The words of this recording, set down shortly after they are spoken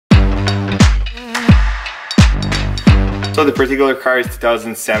So the particular car is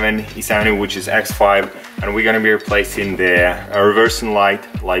 2007 E70, which is X5, and we're gonna be replacing the reversing light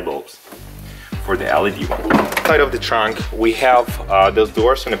bulbs for the LED one. Side of the trunk, we have those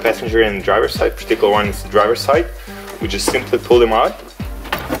doors on the passenger and the driver's side. Particular one is the driver's side. We just simply pull them out.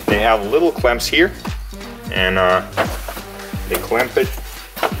 They have little clamps here, and they clamp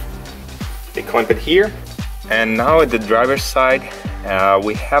it here. And now at the driver's side,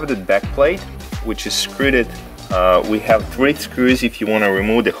 we have the back plate, which is screwed. We have 3 screws if you want to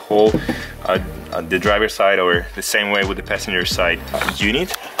remove the whole the driver's side, or the same way with the passenger side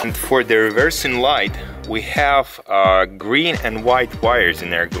unit. And for the reversing light, we have green and white wires in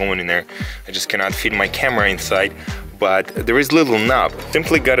there, going in there. I just cannot fit my camera inside, but there is a little knob.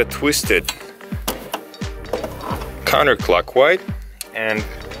 Simply gotta twist it counterclockwise and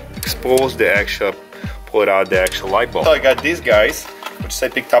expose the actual, pull it out the actual light bulb. So I got these guys, which I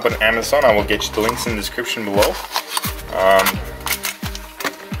picked up on Amazon. I will get you the links in the description below.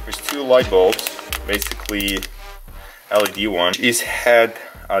 There's 2 light bulbs, basically LED one. Is had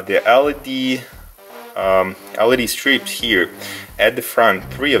the LED strips here at the front,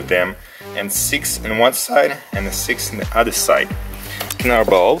 3 of them, and 6 on one side and 6 on the other side. In our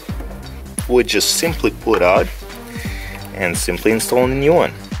bulb, we just simply pull it out and simply install a new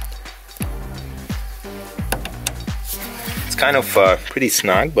one. It's kind of pretty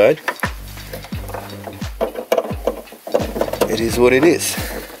snug, but it is what it is.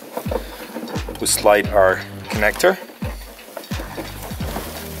 We slide our connector.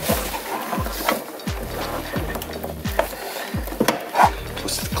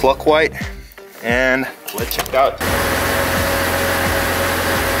 Twist it clockwise, and let's check it out.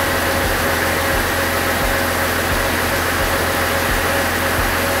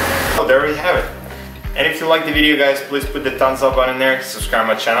 So there we have it. And if you like the video, guys, please put the thumbs up button there, subscribe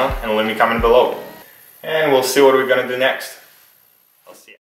my channel, and leave me a comment below. And we'll see what we're gonna do next.